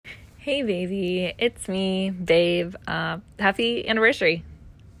Hey baby, it's me, babe. Happy anniversary.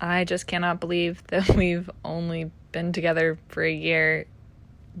 I just cannot believe that we've only been together for a year.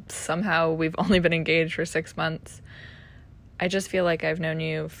 Somehow we've only been engaged for 6 months. I just feel like I've known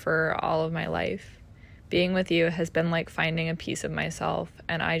you for all of my life. Being with you has been like finding a piece of myself,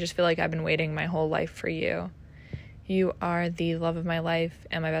 and I just feel like I've been waiting my whole life for you. You are the love of my life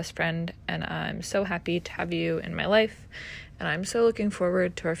and my best friend, and I'm so happy to have you in my life, and I'm so looking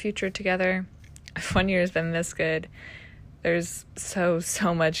forward to our future together. If 1 year has been this good, there's so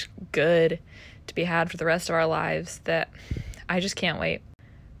much good to be had for the rest of our lives that I just can't wait.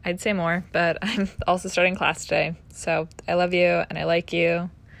 I'd say more, but I'm also starting class today, so I love you and I like you.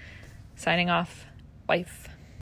 Signing off, wife.